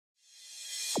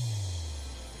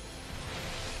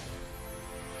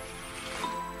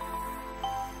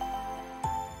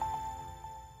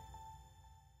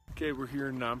Okay, we're here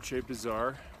in Namche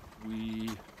Bazaar. We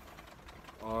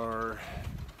are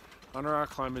on our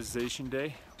acclimatization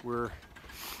day. We're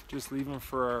just leaving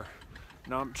for our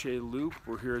Namche loop.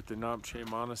 We're here at the Namche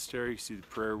Monastery. You see the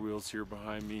prayer wheels here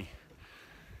behind me.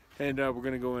 And we're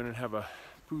going to go in and have a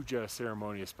puja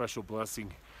ceremony, a special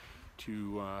blessing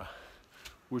to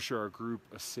wish our group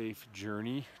a safe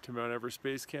journey to Mount Everest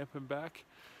Base Camp and back.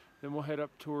 Then we'll head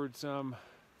up towards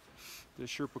the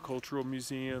Sherpa Cultural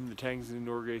Museum, the Tenzing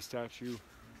Norgay statue.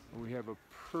 And we have a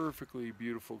perfectly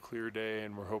beautiful clear day,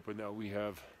 and we're hoping that we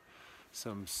have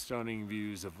some stunning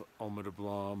views of Oma de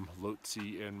Blanc,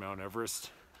 Lhotse, and Mount Everest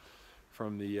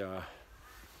from the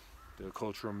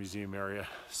Cultural Museum area.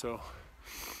 So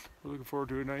we're looking forward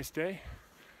to a nice day.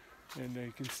 And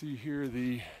you can see here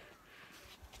the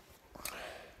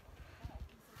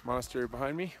monastery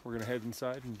behind me. We're going to head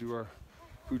inside and do our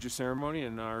puja ceremony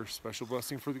and our special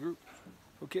blessing for the group.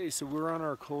 Okay, so we're on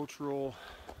our cultural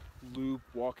loop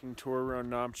walking tour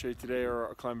around Namche today, our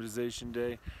acclimatization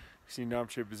day. You see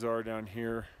Namche Bazaar down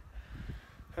here,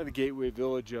 kind of the gateway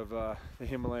village of the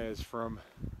Himalayas from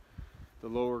the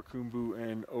lower Khumbu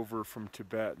and over from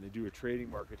Tibet. And they do a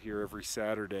trading market here every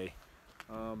Saturday.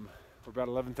 We're about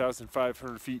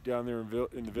 11,500 feet down there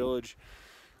in the village.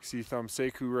 You see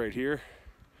Thamseku right here.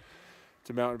 It's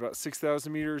a mountain about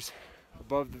 6,000 meters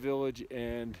above the village,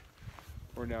 and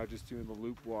we're now just doing the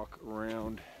loop walk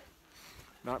around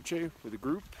Namche with a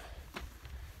group.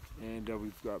 And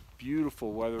we've got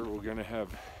beautiful weather. We're going to have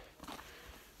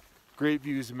great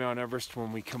views of Mount Everest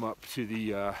when we come up to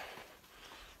the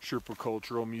Sherpa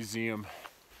Cultural Museum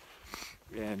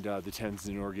and the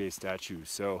Tenzing Norgay statue.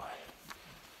 So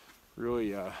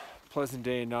really pleasant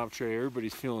day in Namche.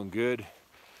 Everybody's feeling good.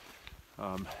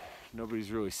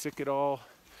 Nobody's really sick at all.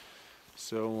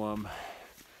 So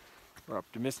we're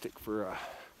optimistic for a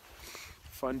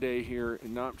fun day here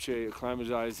in Namche,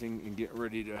 acclimatizing and getting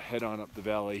ready to head on up the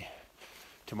valley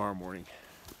tomorrow morning.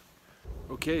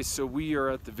 Okay, so we are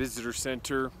at the visitor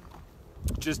center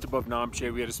just above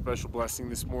Namche. We had a special blessing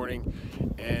this morning,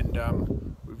 and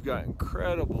we've got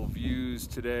incredible views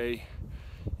today.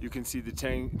 You can see the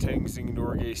Tenzing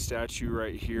Norgay statue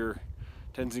right here.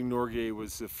 Tenzing Norgay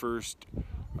was the first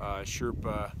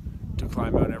Sherpa to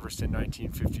climb Mount Everest in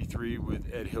 1953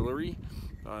 with Ed Hillary.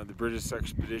 The British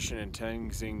expedition, and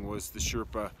Tenzing was the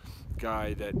Sherpa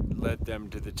guy that led them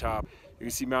to the top. You can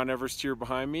see Mount Everest here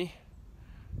behind me,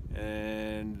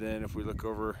 and then if we look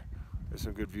over, there's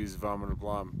some good views of Oma de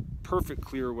Blanc. Perfect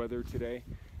clear weather today,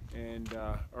 and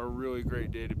a really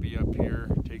great day to be up here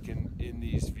taking in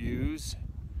these views.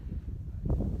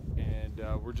 And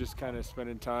we're just kind of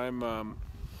spending time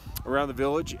around the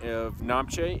village of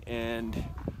Namche and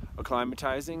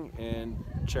acclimatizing and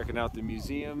checking out the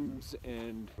museums,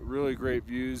 and really great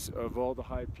views of all the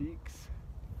high peaks,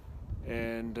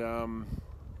 and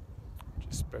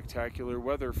just spectacular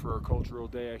weather for a cultural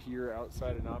day here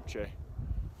outside of Namche.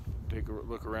 Take a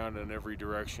look around in every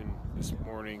direction this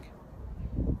morning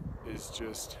is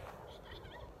just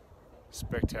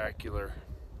spectacular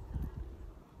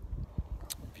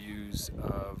views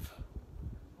of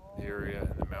the area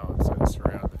and the mountains that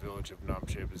surround the village of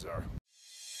Namche Bazaar.